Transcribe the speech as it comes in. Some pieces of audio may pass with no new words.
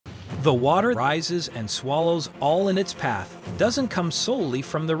The water rises and swallows all in its path doesn't come solely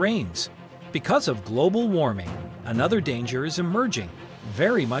from the rains. Because of global warming, another danger is emerging,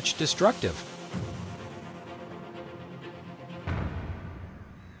 very much destructive.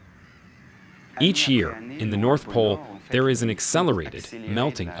 Each year, in the North Pole, there is an accelerated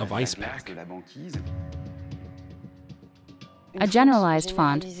melting of ice pack. A generalized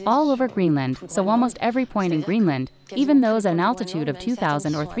font all over Greenland, so almost every point in Greenland, even those at an altitude of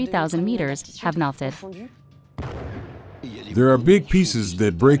 2,000 or 3,000 meters, have melted. There are big pieces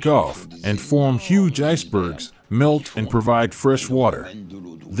that break off and form huge icebergs, melt and provide fresh water.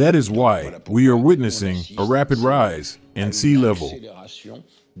 That is why we are witnessing a rapid rise in sea level.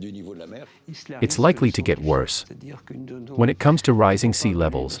 It's likely to get worse. When it comes to rising sea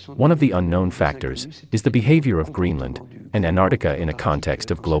levels, one of the unknown factors is the behavior of Greenland and Antarctica in a context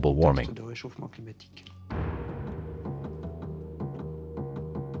of global warming.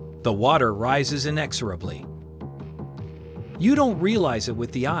 The water rises inexorably. You don't realize it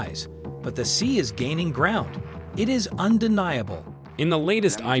with the eyes, but the sea is gaining ground. It is undeniable. In the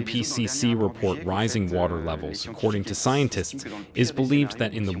latest IPCC report, rising water levels, according to scientists, is believed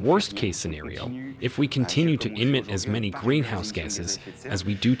that in the worst-case scenario, if we continue to emit as many greenhouse gases as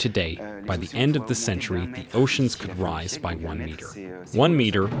we do today, by the end of the century, the oceans could rise by 1 meter. 1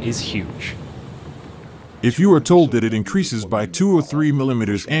 meter is huge. If you are told that it increases by 2 or 3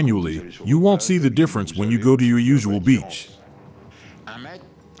 millimeters annually, you won't see the difference when you go to your usual beach.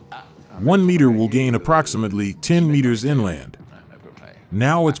 1 meter will gain approximately 10 meters inland.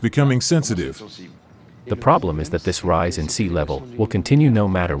 Now it's becoming sensitive. The problem is that this rise in sea level will continue no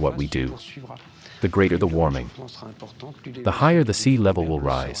matter what we do. The greater the warming, the higher the sea level will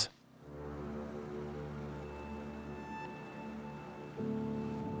rise.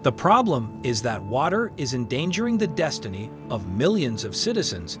 The problem is that water is endangering the destiny of millions of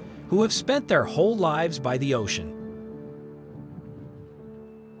citizens who have spent their whole lives by the ocean.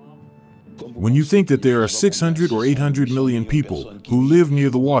 When you think that there are 600 or 800 million people who live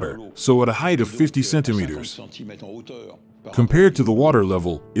near the water, so at a height of 50 centimeters, compared to the water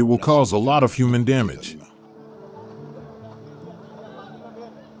level, it will cause a lot of human damage.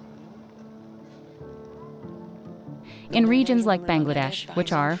 In regions like Bangladesh,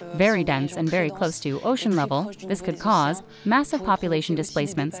 which are very dense and very close to ocean level, this could cause massive population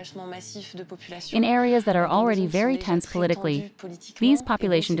displacements. In areas that are already very tense politically, these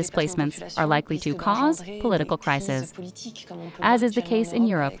population displacements are likely to cause political crises, as is the case in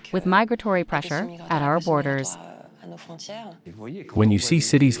Europe with migratory pressure at our borders. When you see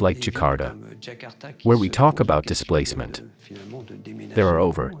cities like Jakarta, where we talk about displacement, there are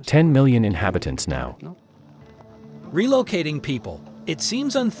over 10 million inhabitants now. Relocating people, it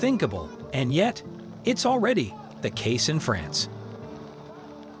seems unthinkable, and yet it's already the case in France.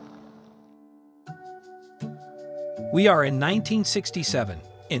 We are in 1967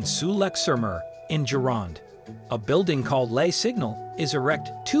 in Soulek-sur-Mer in Gironde. A building called Les Signal is erect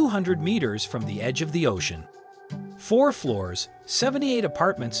 200 meters from the edge of the ocean. 4 floors, 78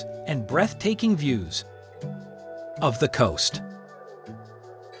 apartments, and breathtaking views of the coast.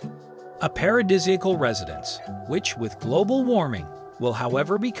 A paradisiacal residence, which with global warming will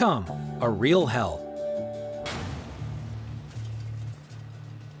however become a real hell.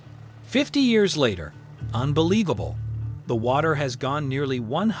 50 years later, unbelievable, the water has gone nearly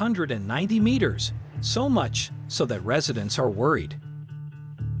 190 meters, so much so that residents are worried.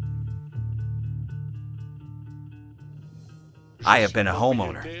 I have been a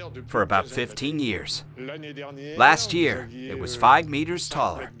homeowner for about 15 years. Last year, it was 5 meters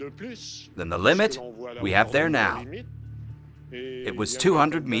taller than the limit we have there now. It was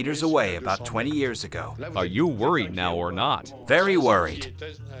 200 meters away about 20 years ago. Are you worried now or not? Very worried.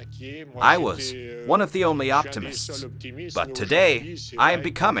 I was one of the only optimists, but today I am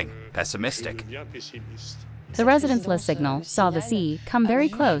becoming pessimistic. The residents' Les Signal saw the sea come very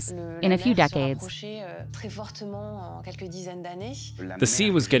close in a few decades. The sea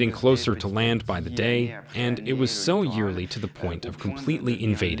was getting closer to land by the day, and it was so yearly to the point of completely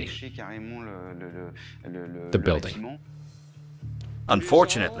invading the building.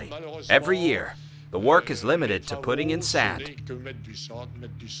 Unfortunately, every year, the work is limited to putting in sand.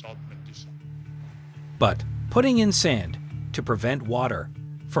 But putting in sand to prevent water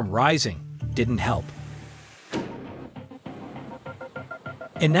from rising didn't help.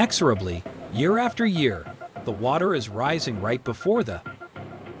 Inexorably, year after year, the water is rising right before the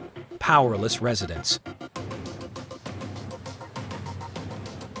powerless residents.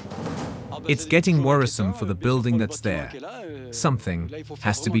 It's getting worrisome for the building that's there. Something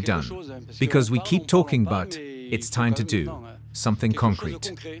has to be done, because we keep talking, but it's time to do. something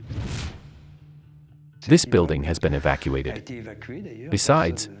concrete. This building has been evacuated.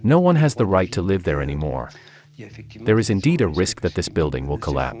 Besides, no one has the right to live there anymore. There is indeed a risk that this building will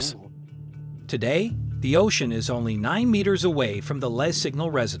collapse. Today, the ocean is only 9 meters away from the Les Signal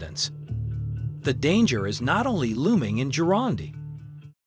residence. The danger is not only looming in Gironde,